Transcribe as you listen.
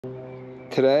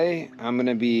Today I'm going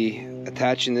to be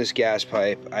attaching this gas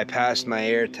pipe. I passed my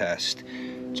air test.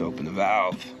 Let's open the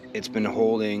valve. It's been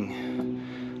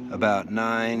holding about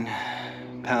 9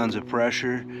 pounds of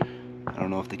pressure. I don't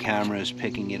know if the camera is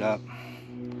picking it up.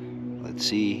 Let's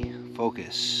see.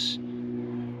 Focus.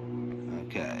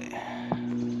 Okay.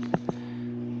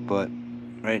 But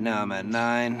right now I'm at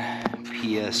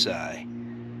 9 psi.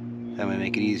 That might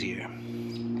make it easier.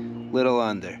 Little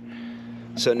under.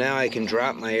 So now I can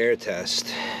drop my air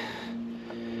test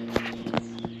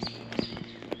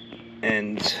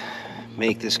and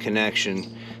make this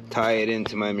connection, tie it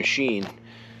into my machine.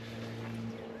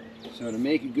 So to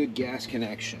make a good gas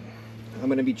connection, I'm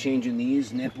going to be changing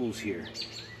these nipples here.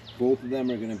 Both of them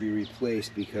are going to be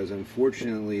replaced because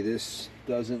unfortunately this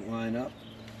doesn't line up.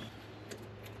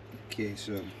 Okay,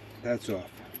 so that's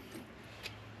off.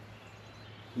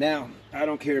 Now, I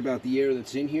don't care about the air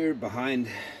that's in here behind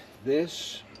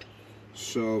this,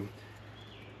 so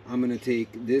I'm going to take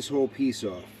this whole piece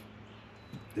off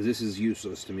because this is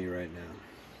useless to me right now.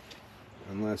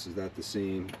 Unless, is that the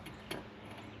same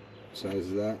size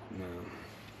as that?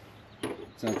 No,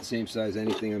 it's not the same size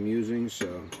anything I'm using,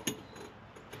 so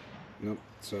nope,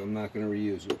 so I'm not going to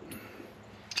reuse it.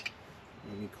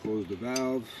 Let me close the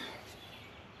valve.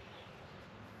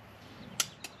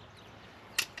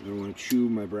 I don't want to chew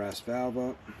my brass valve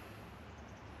up.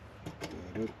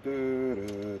 Close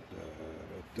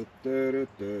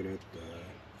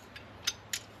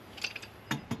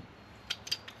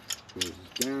this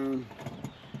down.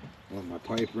 I want my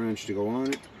pipe wrench to go on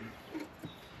it.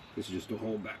 This is just to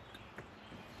hold back.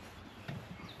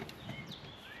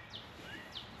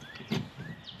 And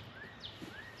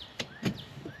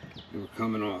we're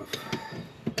coming off.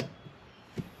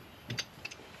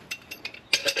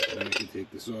 And I can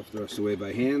take this off the rest of the way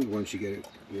by hand once you get it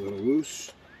a little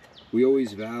loose. We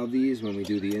always valve these when we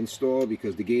do the install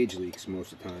because the gauge leaks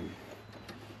most of the time.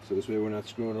 So this way we're not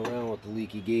screwing around with the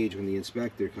leaky gauge when the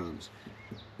inspector comes.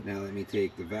 Now let me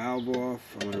take the valve off.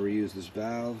 I want to reuse this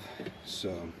valve.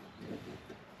 So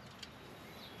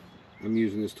I'm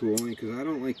using this tool only because I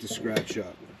don't like to scratch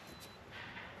up.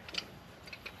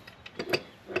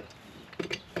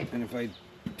 And if I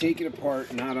take it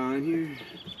apart not on here,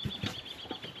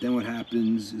 then what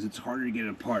happens is it's harder to get it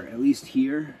apart. At least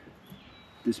here,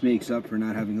 this makes up for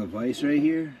not having a vise right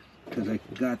here because I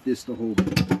got this to hold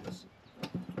it.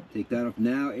 Take that off.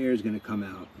 Now air is going to come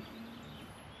out.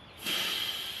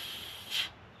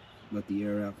 Let the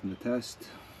air out from the test.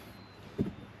 Now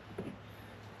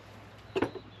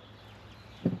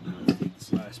let's take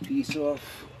this last piece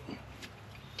off.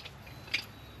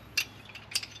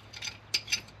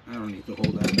 I don't need to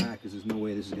hold that back because there's no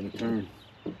way this is going to turn.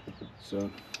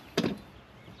 So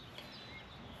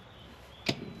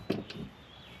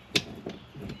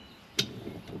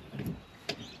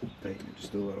tighten it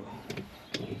just a little.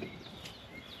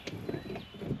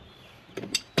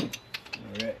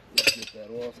 Alright, let's get that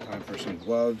off. Time for some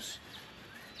gloves.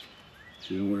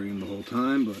 Should have been wearing them the whole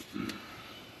time, but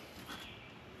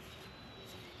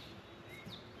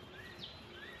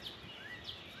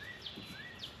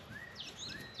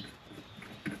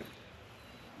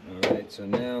alright, so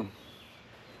now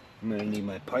I'm going to need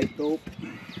my pipe dope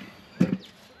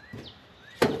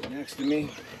next to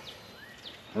me.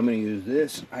 I'm going to use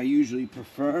this. I usually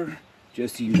prefer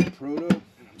just to use a Pro-Dope,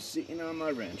 and I'm sitting on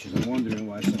my wrenches. I'm wondering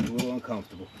why it's a little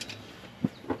uncomfortable.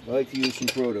 I like to use some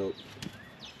Pro-Dope,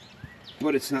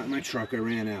 but it's not in my truck. I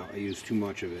ran out. I used too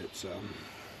much of it, so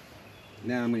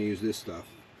now I'm going to use this stuff.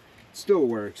 It still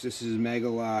works. This is Mega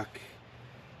Lock.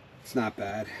 It's not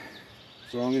bad.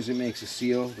 As long as it makes a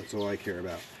seal, that's all I care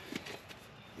about.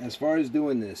 As far as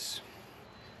doing this,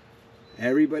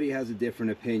 everybody has a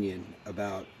different opinion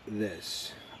about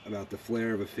this, about the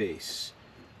flare of a face.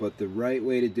 But the right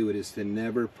way to do it is to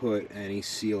never put any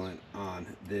sealant on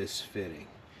this fitting.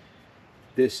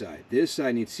 This side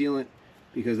needs sealant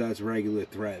because that's regular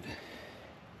thread.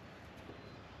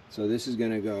 So this is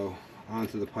going to go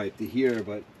onto the pipe to here,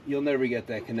 but you'll never get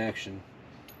that connection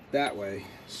that way.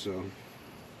 So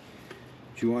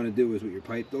what you want to do is with your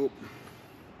pipe dope,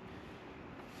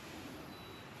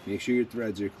 make sure your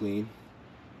threads are clean,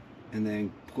 and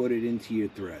then put it into your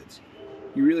threads.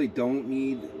 You really don't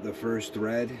need the first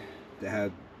thread to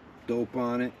have dope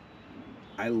on it.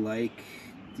 I like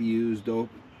to use dope.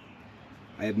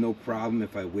 I have no problem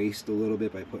if I waste a little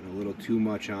bit by putting a little too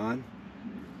much on.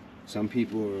 Some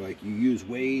people are like, you use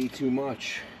way too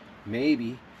much.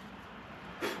 Maybe,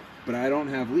 but I don't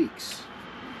have leaks.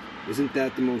 Isn't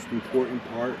that the most important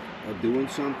part of doing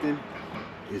something?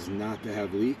 Is not to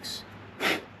have leaks.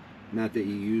 Not that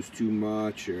you use too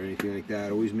much or anything like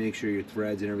that. Always make sure your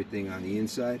threads and everything on the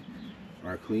inside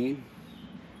are clean.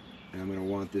 And I'm going to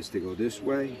want this to go this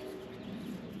way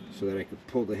so that I could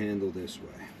pull the handle this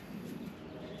way.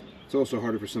 It's also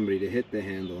harder for somebody to hit the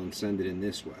handle and send it in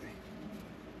this way.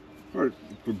 Or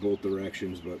for both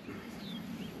directions, but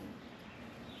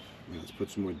now let's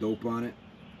put some more dope on it.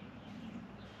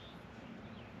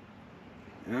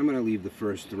 And I'm going to leave the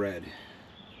first thread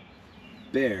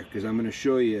bare because I'm going to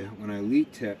show you when I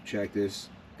leak check this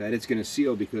that it's going to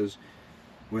seal, because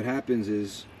what happens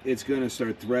is it's going to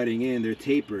start threading in. They're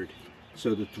tapered,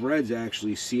 so the threads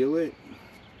actually seal it.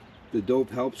 The dope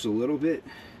helps a little bit,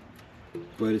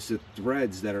 but it's the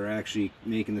threads that are actually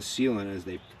making the sealant as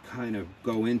they kind of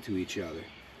go into each other.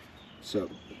 So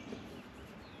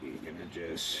you're gonna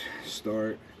just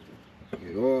start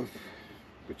it off,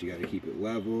 but you got to keep it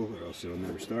level or else it'll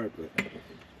never start. But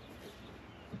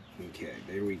okay,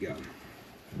 there we go.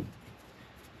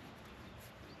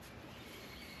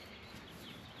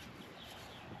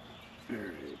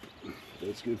 Alright,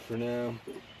 that's good for now.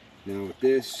 Now with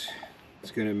this,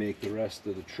 it's going to make the rest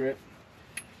of the trip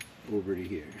over to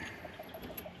here.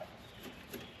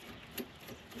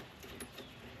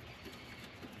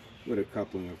 With a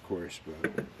coupling, of course,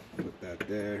 but put that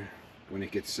there. When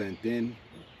it gets sent in,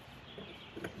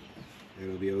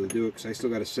 it'll be able to do it, because I still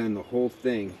got to send the whole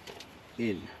thing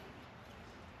in.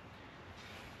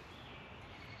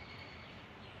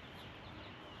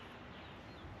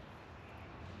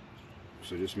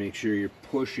 So just make sure you're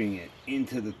pushing it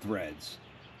into the threads.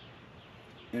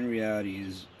 In reality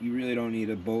is you really don't need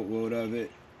a boatload of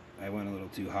it. I went a little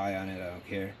too high on it, I don't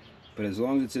care. But as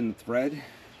long as it's in the thread,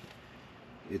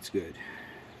 it's good.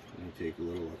 I'm going to take a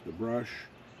little off the brush,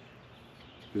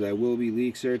 because I will be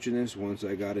leak searching this once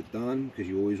I got it done, because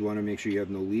you always want to make sure you have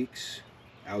no leaks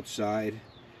outside.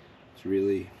 It's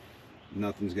really,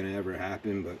 nothing's going to ever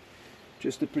happen, but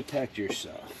just to protect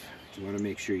yourself, you want to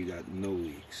make sure you got no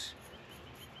leaks.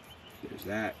 There's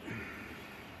that.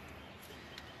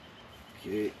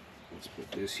 Okay, let's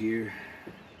put this here.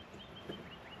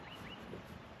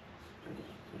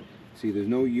 See, there's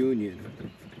no union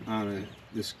on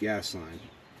this gas line,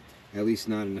 at least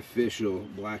not an official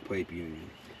black pipe union.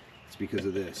 It's because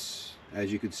of this.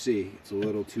 As you can see, it's a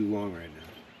little too long right now,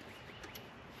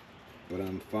 but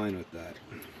I'm fine with that.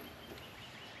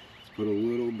 Let's put a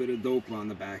little bit of dope on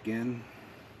the back end.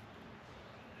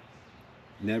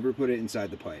 Never put it inside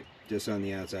the pipe, just on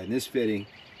the outside. In this fitting,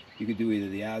 you could do either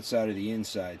the outside or the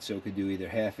inside, so it could do either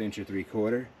 1/2 inch or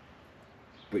 3/4.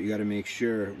 But you got to make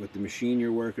sure with the machine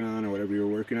you're working on or whatever you're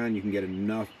working on, you can get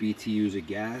enough BTUs of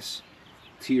gas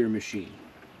to your machine.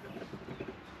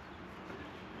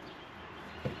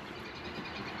 There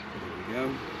we go.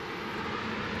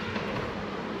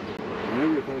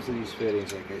 Whenever it comes to these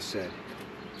fittings, like I said,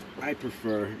 I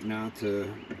prefer not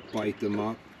to bite them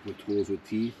up with tools with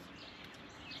teeth.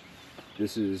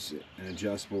 This is an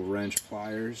adjustable wrench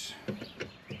pliers.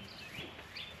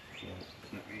 So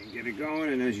let me get it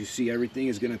going, and as you see, everything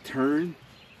is going to turn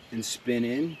and spin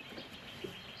in.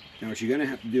 Now what you're going to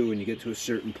have to do when you get to a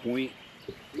certain point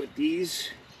with these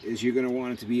is you're going to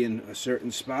want it to be in a certain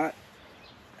spot.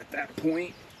 At that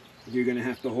point, you're going to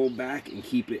have to hold back and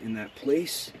keep it in that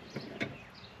place.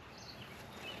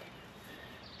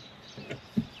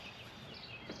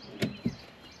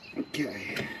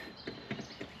 Okay.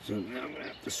 So now I'm going to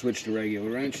have to switch to regular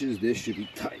wrenches. This should be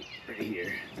tight right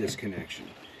here, this connection.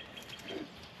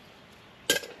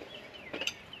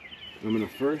 I'm going to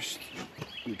first,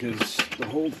 because the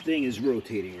whole thing is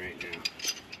rotating right now,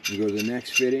 you go to the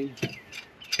next fitting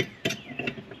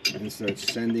and start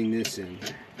sending this in.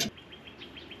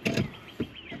 And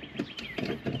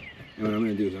what I'm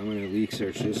going to do is I'm going to leak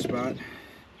search this spot.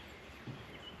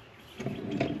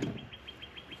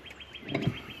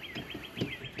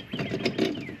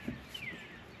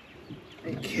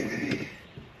 Okay.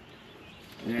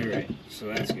 Alright, so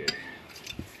that's good.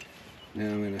 Now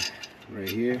I'm going to, right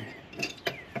here,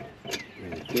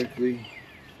 really quickly.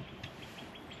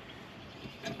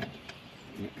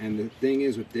 And the thing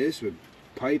is with this, with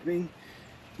piping,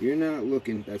 you're not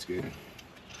looking, that's good.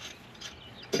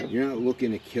 You're not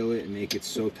looking to kill it and make it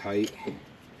so tight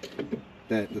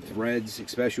that the threads,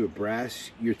 especially with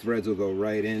brass, your threads will go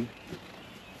right in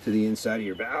to the inside of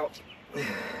your valve.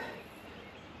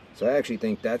 So I actually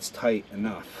think that's tight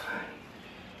enough.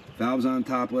 Valve's on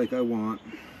top like I want.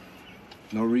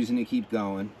 No reason to keep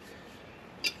going.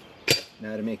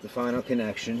 Now to make the final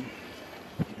connection.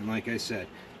 And like I said,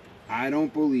 I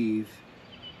don't believe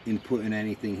in putting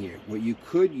anything here. What you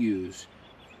could use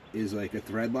is like a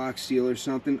thread lock seal or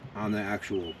something on the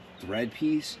actual thread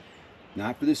piece.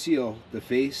 Not for the seal, the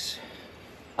face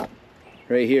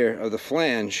right here of the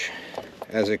flange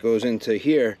as it goes into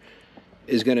here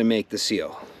is going to make the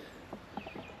seal.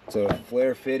 It's a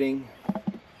flare fitting,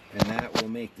 and that will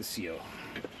make the seal.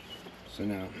 So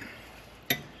now,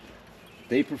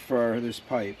 they prefer this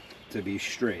pipe to be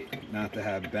straight, not to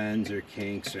have bends or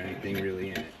kinks or anything really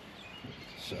in it.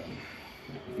 So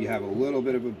if you have a little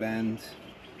bit of a bend,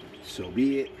 so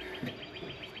be it,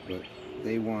 but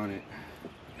they want it.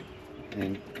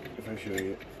 And if I show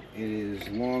you, it is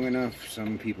long enough.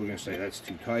 Some people are going to say that's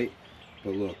too tight,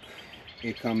 but look,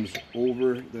 it comes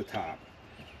over the top.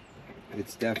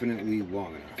 It's definitely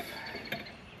long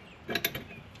enough.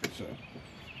 So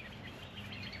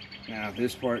now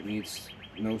this part needs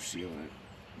no sealant,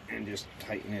 and just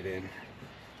tighten it in.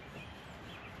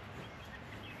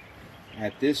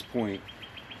 At this point,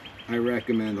 I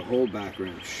recommend a hold back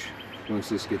wrench once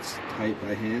this gets tight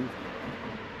by hand,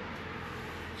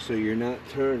 so you're not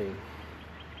turning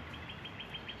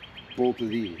both of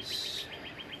these.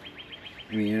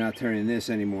 I mean, you're not turning this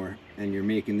anymore, and you're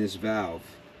making this valve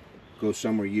go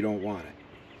somewhere you don't want it.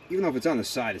 Even though if it's on the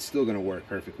side, it's still going to work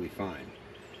perfectly fine.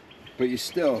 But you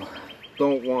still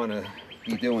don't want to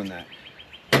be doing that.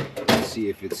 Let's see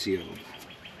if it's sealed.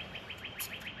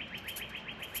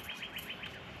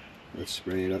 Let's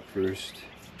spray it up first.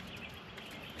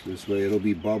 So this way it'll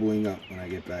be bubbling up when I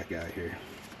get back out here.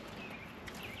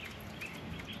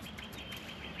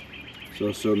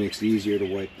 So it makes it easier to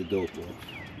wipe the dope off.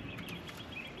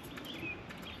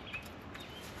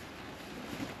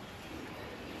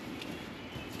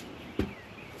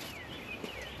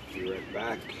 Be right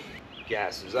back.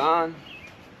 Gas is on.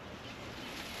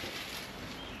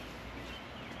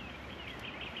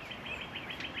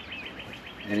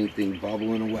 Anything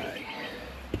bubbling away.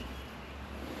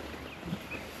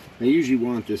 I usually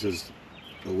want this as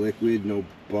a liquid, no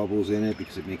bubbles in it,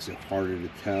 because it makes it harder to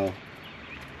tell.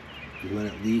 When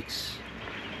it leaks,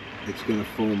 it's going to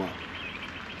foam up.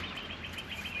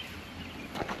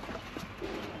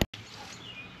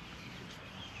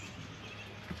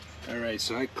 Alright,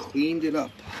 so I cleaned it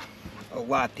up a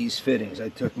lot, these fittings. I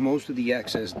took most of the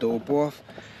excess dope off.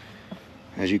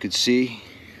 As you can see,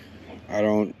 I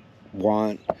don't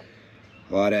want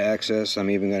a lot of excess. I'm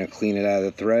even going to clean it out of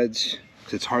the threads,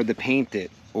 because it's hard to paint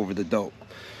it over the dope.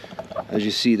 As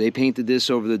you see, they painted this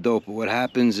over the dope, but what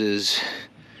happens is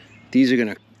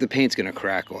the paint's gonna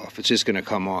crack off. It's just gonna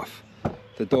come off.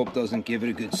 The dope doesn't give it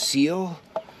a good seal.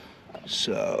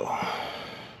 So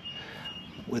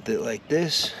with it like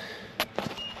this,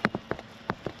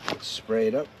 let's spray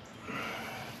it up.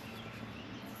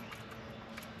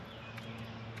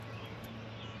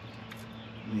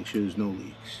 Make sure there's no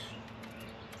leaks.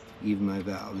 Even my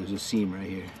valve, there's a seam right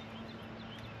here.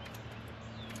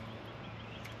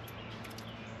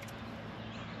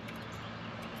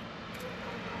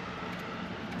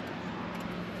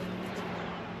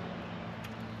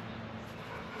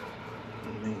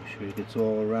 Make sure it gets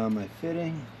all around my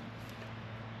fitting.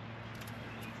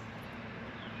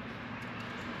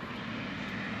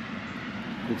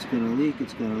 If it's gonna leak,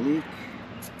 it's gonna leak.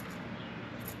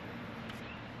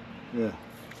 Yeah,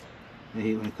 I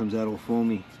hate when it comes out all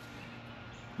foamy.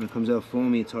 When it comes out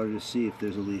foamy, it's harder to see if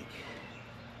there's a leak.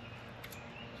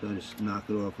 So I just knock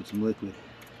it off with some liquid.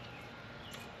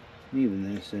 And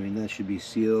even this, I mean, that should be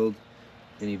sealed.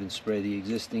 And even spray the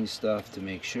existing stuff to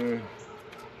make sure,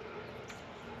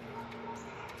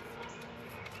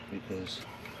 because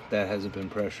that hasn't been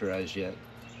pressurized yet,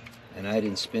 and I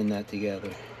didn't spin that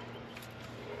together.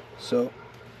 So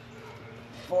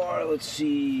far, let's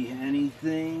see,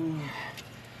 anything.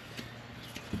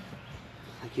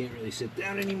 I can't really sit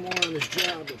down anymore on this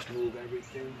job. Let's move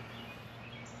everything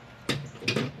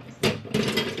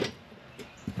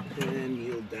and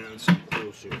kneel down some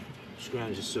closer. This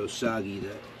ground is just so soggy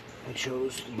that I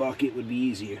chose the bucket would be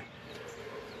easier.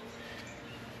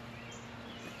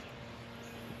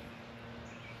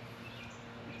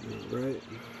 Alright,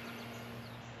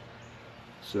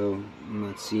 so I'm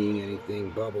not seeing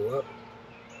anything bubble up,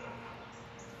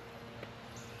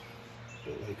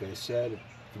 but like I said,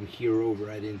 from here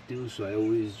over I didn't do, so I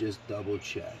always just double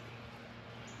check.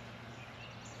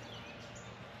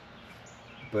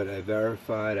 But I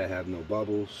verified I have no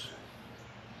bubbles,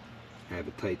 I have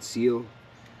a tight seal.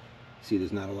 See,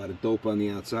 there's not a lot of dope on the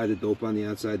outside. The dope on the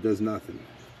outside does nothing.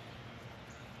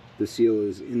 The seal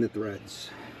is in the threads.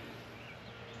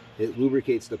 It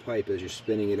lubricates the pipe as you're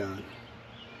spinning it on,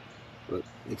 but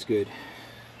it's good.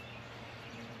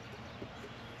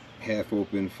 Half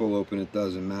open, full open, it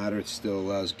doesn't matter. It still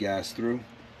allows gas through,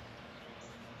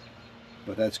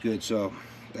 but that's good. So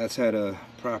that's how to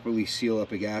properly seal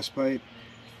up a gas pipe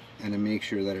and to make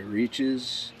sure that it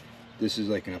reaches. This is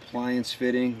like an appliance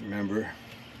fitting. Remember,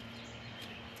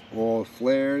 all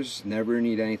flares never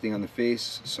need anything on the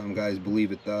face. Some guys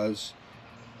believe it does.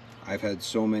 I've had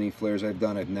so many flares I've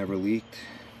done, I've never leaked.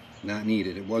 Not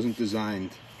needed. It wasn't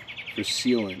designed for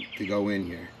sealant to go in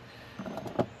here.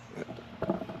 But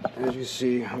as you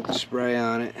see with the spray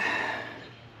on it,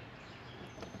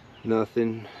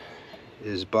 nothing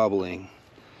is bubbling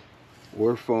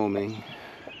or foaming.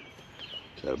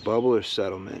 Is that a bubble or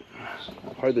settlement?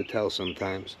 Hard to tell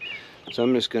sometimes. So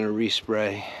I'm just going to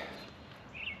respray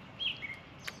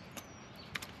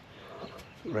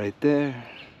right there.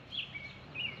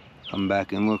 Come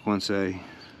back and look once so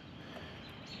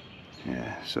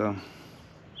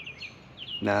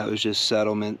now it was just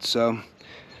settlement. So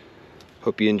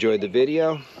hope you enjoyed the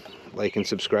video. Like and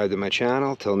subscribe to my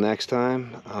channel. Till next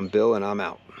time, I'm Bill and I'm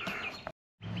out.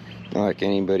 Not like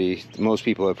anybody, most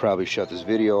people have probably shut this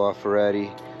video off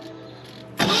already.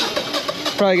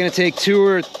 Probably gonna take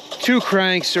two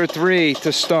cranks or 3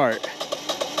 to start.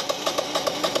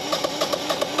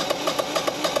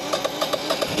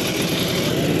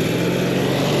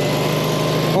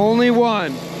 Only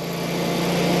one.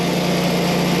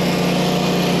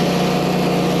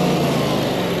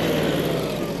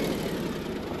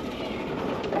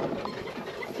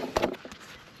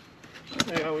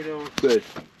 Hey, how we doing? Good.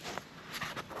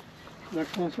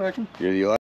 Next 1 second. You're the